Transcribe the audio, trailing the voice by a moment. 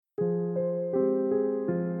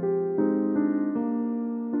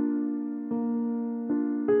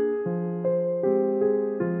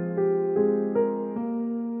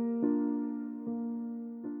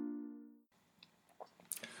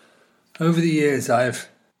Over the years, I've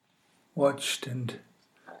watched and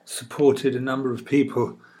supported a number of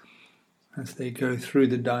people as they go through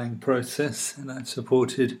the dying process, and I've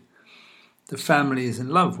supported the families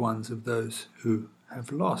and loved ones of those who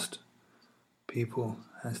have lost people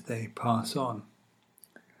as they pass on.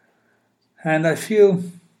 And I feel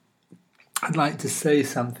I'd like to say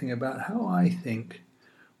something about how I think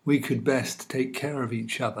we could best take care of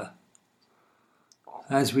each other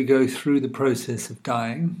as we go through the process of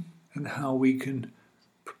dying, and how we can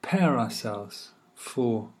prepare ourselves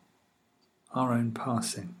for our own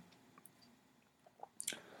passing.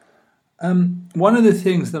 One of the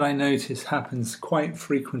things that I notice happens quite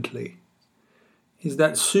frequently is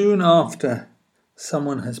that soon after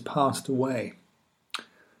someone has passed away,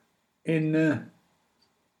 in the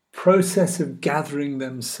process of gathering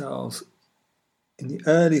themselves in the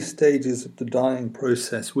early stages of the dying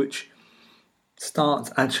process, which starts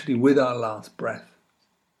actually with our last breath,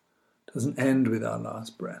 doesn't end with our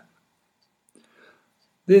last breath.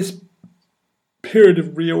 This period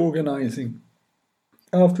of reorganizing,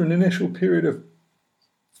 after an initial period of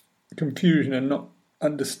confusion and not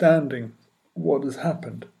understanding what has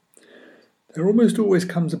happened, there almost always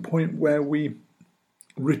comes a point where we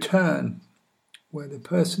return, where the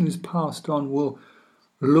person who's passed on will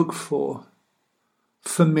look for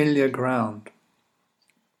familiar ground.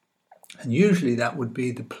 And usually that would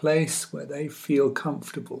be the place where they feel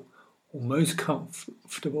comfortable, or most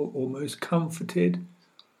comforted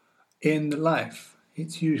in the life.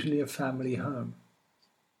 It's usually a family home.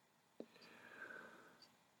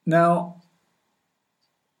 Now,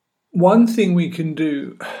 one thing we can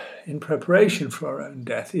do in preparation for our own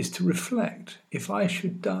death is to reflect. If I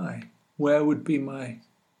should die, where would be my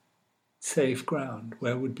safe ground?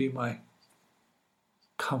 Where would be my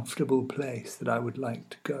comfortable place that I would like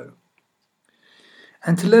to go?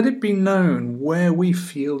 And to let it be known where we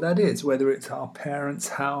feel that is, whether it's our parents'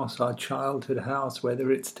 house, our childhood house,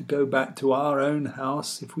 whether it's to go back to our own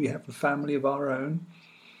house if we have a family of our own,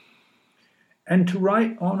 and to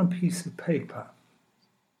write on a piece of paper,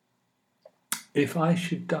 if I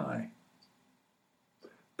should die,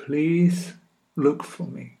 please look for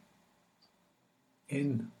me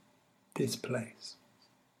in this place.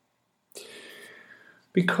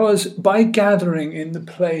 Because by gathering in the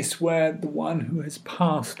place where the one who has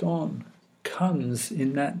passed on comes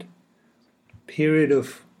in that period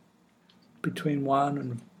of between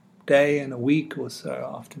one day and a week or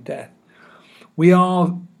so after death, we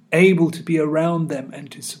are able to be around them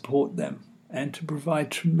and to support them and to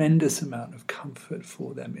provide tremendous amount of comfort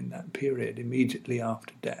for them in that period immediately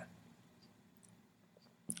after death.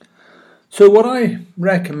 So what I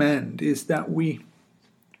recommend is that we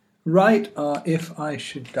write our if I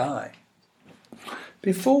should die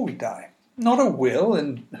before we die. Not a will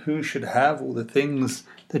and who should have all the things,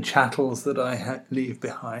 the chattels that I leave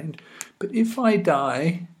behind, but if I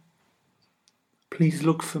die, please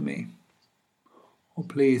look for me, or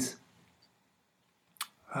please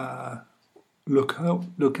look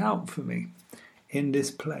out for me in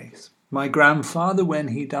this place. My grandfather, when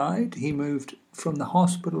he died, he moved from the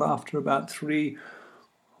hospital after about 3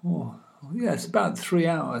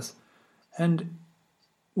 hours, and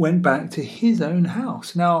went back to his own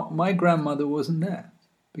house. Now, my grandmother wasn't there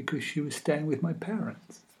because she was staying with my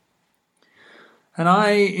parents. And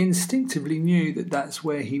I instinctively knew that that's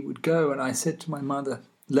where he would go, and I said to my mother,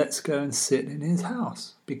 let's go and sit in his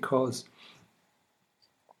house, because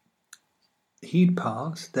he'd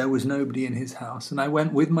passed, there was nobody in his house, and I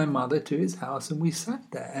went with my mother to his house and we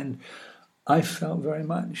sat there, and I felt very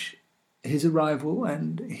much his arrival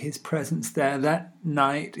and his presence there that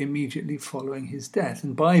night immediately following his death.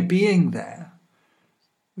 And by being there,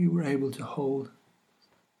 we were able to hold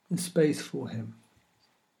the space for him.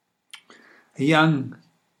 A young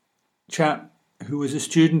chap who was a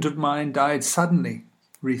student of mine died suddenly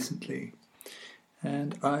recently,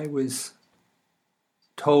 and I was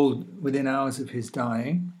told within hours of his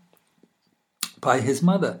dying by his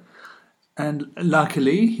mother. And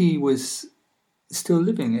luckily he was still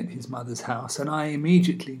living at his mother's house, and I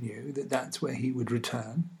immediately knew that that's where he would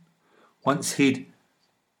return once he'd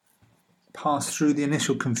passed through the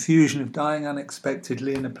initial confusion of dying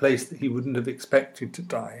unexpectedly in a place that he wouldn't have expected to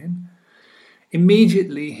die in.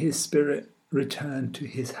 Immediately his spirit returned to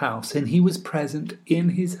his house, and he was present in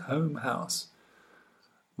his home house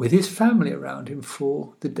with his family around him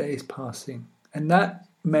for the day's passing. And that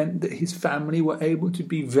meant that his family were able to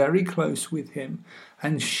be very close with him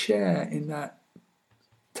and share in that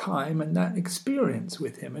time and that experience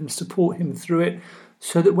with him and support him through it,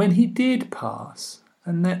 so that when he did pass,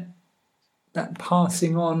 and that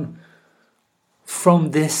passing on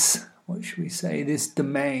from this, what should we say, this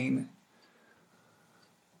domain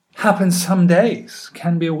happens some days,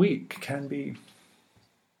 can be a week,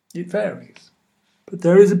 it varies. But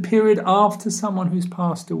there is a period after someone who's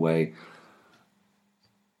passed away,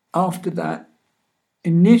 after that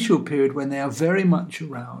initial period when they are very much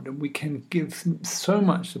around and we can give them so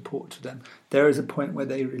much support to them, there is a point where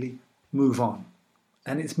they really move on.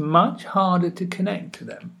 And it's much harder to connect to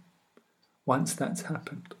them once that's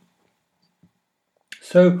happened.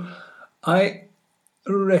 So I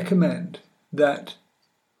recommend that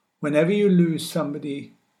whenever you lose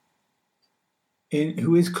somebody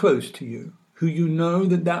who is close to you, who you know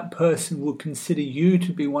that person will consider you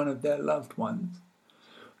to be one of their loved ones,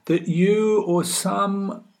 that you or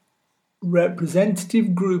some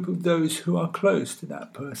representative group of those who are close to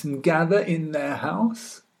that person gather in their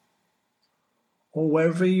house or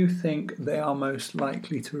wherever you think they are most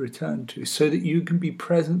likely to return to, so that you can be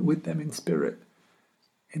present with them in spirit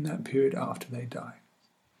in that period after they die.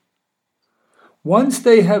 Once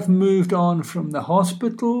they have moved on from the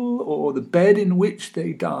hospital or the bed in which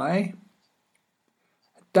they die,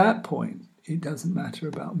 at that point, it doesn't matter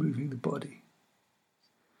about moving the body.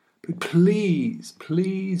 But please,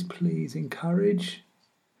 please, please encourage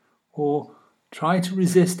or try to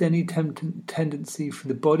resist any tendency for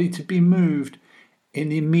the body to be moved in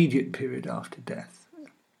the immediate period after death.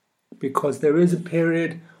 Because there is a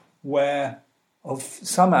period of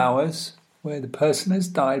some hours where the person has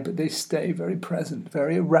died, but they stay very present,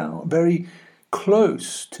 very around, very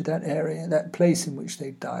close to that area, that place in which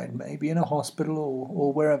they died, maybe in a hospital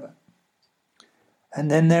or wherever. And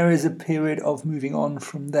then there is a period of moving on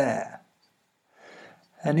from there.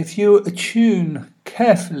 And if you attune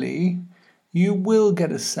carefully, you will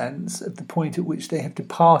get a sense of the point at which they have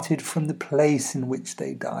departed from the place in which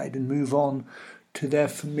they died and move on to their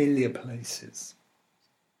familiar places.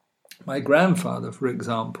 My grandfather, for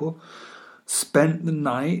example, spent the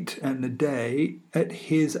night and the day at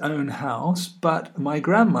his own house, but my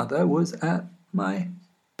grandmother was at my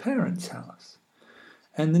parents' house.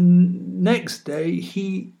 And the next day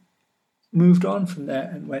he moved on from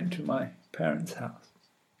there and went to my parents' house.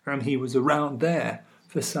 And he was around there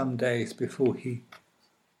for some days before he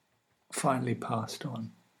finally passed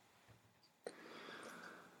on.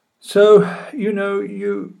 So,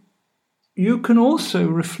 you can also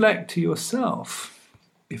reflect to yourself,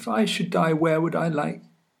 if I should die, where would I like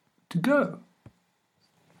to go?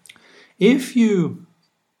 If you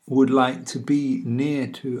would like to be near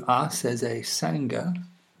to us as a Sangha,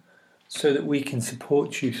 so that we can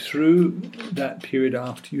support you through that period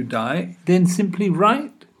after you die, then simply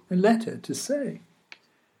write a letter to say,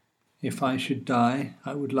 if I should die,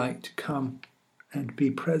 I would like to come and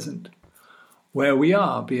be present where we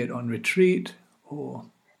are, be it on retreat or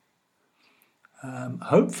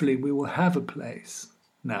hopefully we will have a place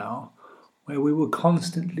now where we will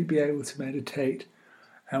constantly be able to meditate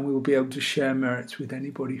and we will be able to share merits with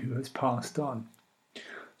anybody who has passed on.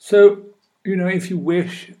 So, if you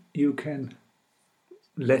wish, you can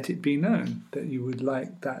let it be known that you would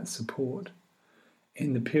like that support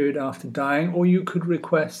in the period after dying, or you could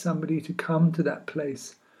request somebody to come to that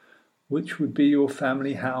place, which would be your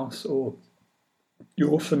family house or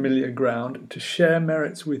your familiar ground, to share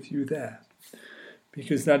merits with you there.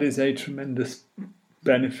 Because that is a tremendous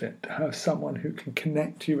benefit, to have someone who can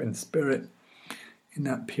connect you in spirit in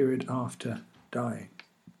that period after dying.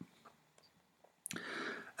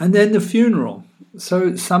 And then the funeral.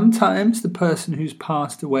 So sometimes the person who's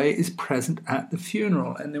passed away is present at the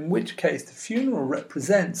funeral, and in which case the funeral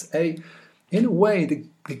represents in a way, the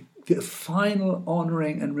final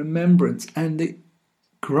honouring and remembrance and the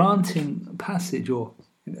granting passage, or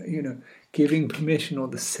giving permission, or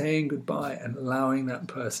the saying goodbye and allowing that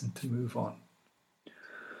person to move on.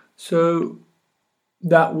 So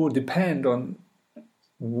that will depend on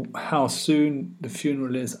how soon the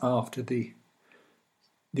funeral is after the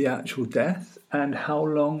actual death and how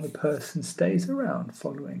long the person stays around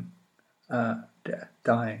following death,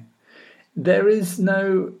 dying. It's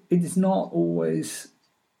not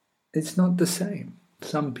the same.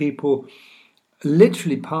 Some people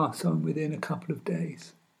literally pass on within a couple of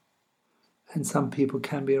days, and some people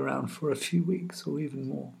can be around for a few weeks or even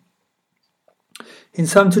more. In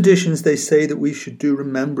some traditions, they say that we should do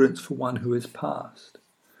remembrance for one who has passed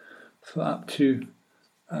for up to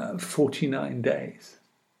 49 days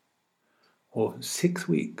or 6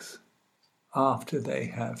 weeks after they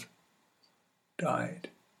have died,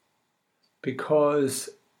 because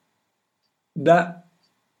that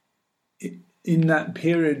in that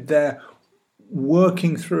period they're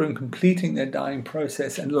working through and completing their dying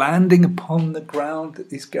process and landing upon the ground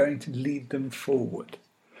that is going to lead them forward.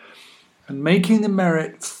 And making the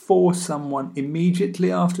merit for someone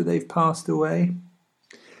immediately after they've passed away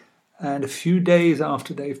and a few days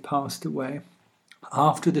after they've passed away,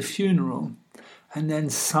 after the funeral, and then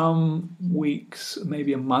some weeks,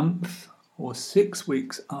 maybe a month or 6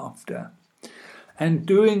 weeks after, and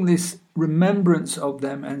doing this remembrance of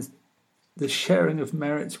them and the sharing of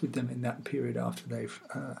merits with them in that period after they've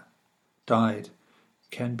died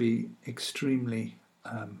can be extremely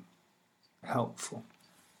helpful.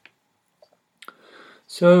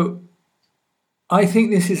 So I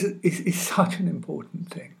think this is such an important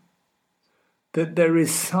thing, that there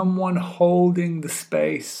is someone holding the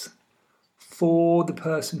space for the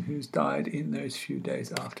person who's died in those few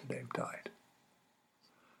days after they've died.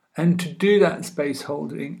 And to do that space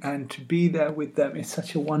holding and to be there with them is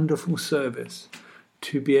such a wonderful service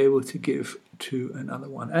to be able to give to another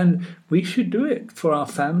one. And we should do it for our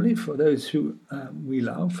family, for those who we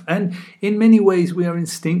love. And in many ways we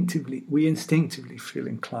instinctively feel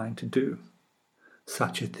inclined to do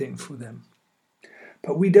such a thing for them.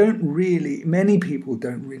 But many people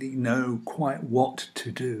don't really know quite what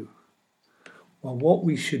to do. Well, what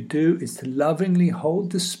we should do is to lovingly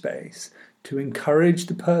hold the space to encourage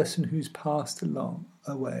the person who's passed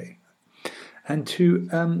away, and to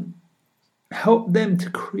help them to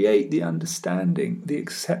create the understanding, the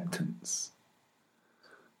acceptance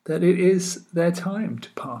that it is their time to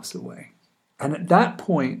pass away. And at that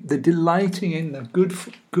point, the delighting in the good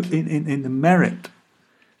in the merit,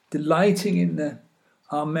 delighting in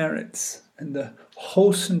our merits and the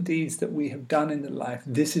wholesome deeds that we have done in the life,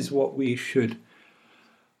 this is what we should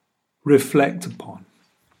reflect upon.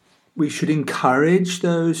 We should encourage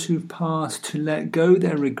those who've passed to let go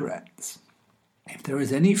their regrets. If there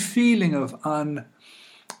is any feeling of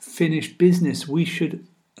unfinished business, we should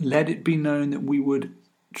let it be known that we would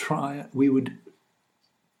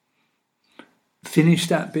finish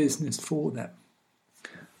that business for them.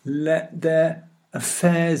 Let their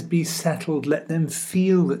affairs be settled. Let them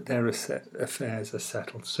feel that their affairs are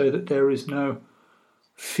settled, so that there is no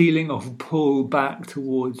feeling of pull back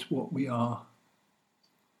towards what we are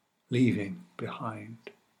leaving behind,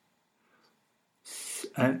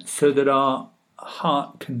 and so that our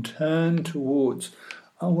heart can turn towards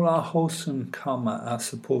all our wholesome karma, our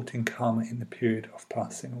supporting karma in the period of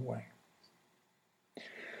passing away.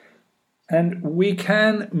 And we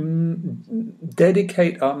can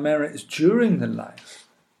dedicate our merits during the life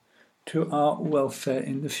to our welfare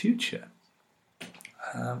in the future,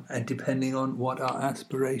 and depending on what our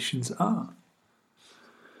aspirations are.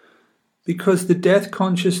 Because the death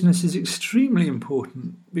consciousness is extremely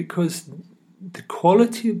important, because the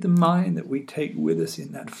quality of the mind that we take with us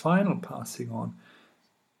in that final passing on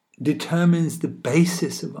determines the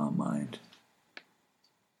basis of our mind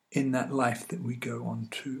in that life that we go on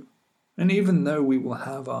to. And even though we will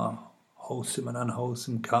have our wholesome and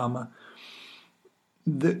unwholesome karma,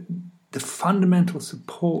 the fundamental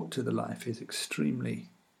support to the life is extremely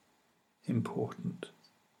important,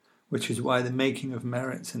 which is why the making of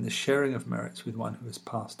merits and the sharing of merits with one who has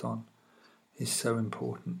passed on is so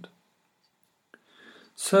important.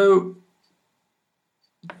 So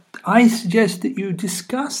I suggest that you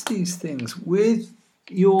discuss these things with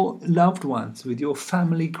your loved ones, with your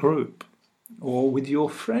family group, or with your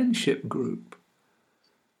friendship group,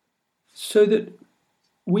 so that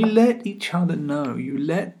we let each other know, you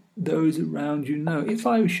let those around you know, if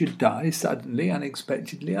I should die suddenly,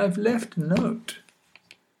 unexpectedly, I've left a note.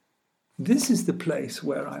 This is the place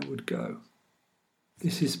where I would go.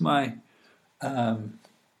 This is my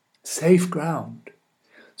safe ground.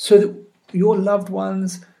 So that your loved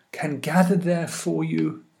ones can gather there for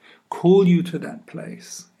you, call you to that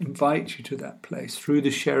place, invite you to that place through the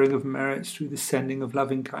sharing of merits, through the sending of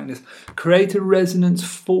loving kindness, create a resonance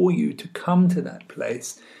for you to come to that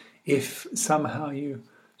place if somehow you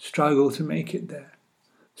struggle to make it there.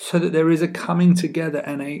 So that there is a coming together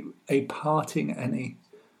and a parting and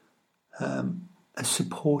a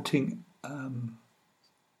supporting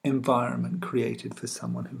environment created for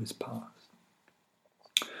someone who has passed.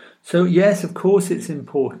 So yes, of course it's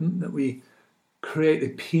important that we create a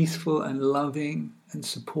peaceful and loving and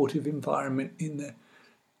supportive environment in the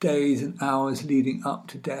days and hours leading up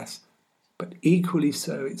to death. But equally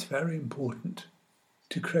so, it's very important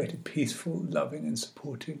to create a peaceful, loving and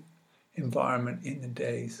supporting environment in the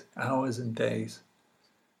days, hours and days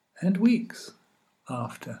and weeks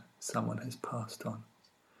after someone has passed on.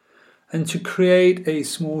 And to create a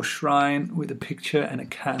small shrine with a picture and a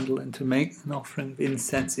candle, and to make an offering of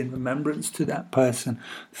incense in remembrance to that person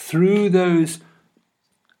through those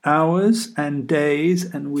hours and days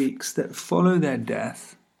and weeks that follow their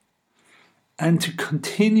death, and to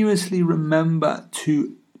continuously remember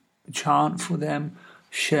to chant for them,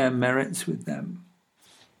 share merits with them,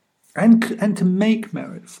 and to make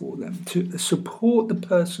merit for them, to support the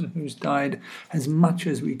person who's died as much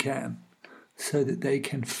as we can, so that they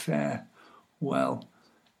can fare well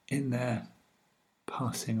in their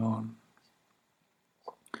passing on.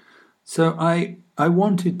 So I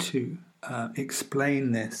wanted to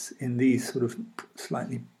explain this in these sort of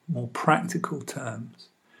slightly more practical terms,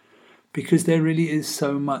 because there really is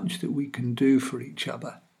so much that we can do for each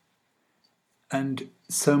other, and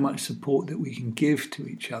so much support that we can give to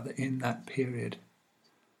each other in that period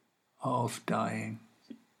of dying.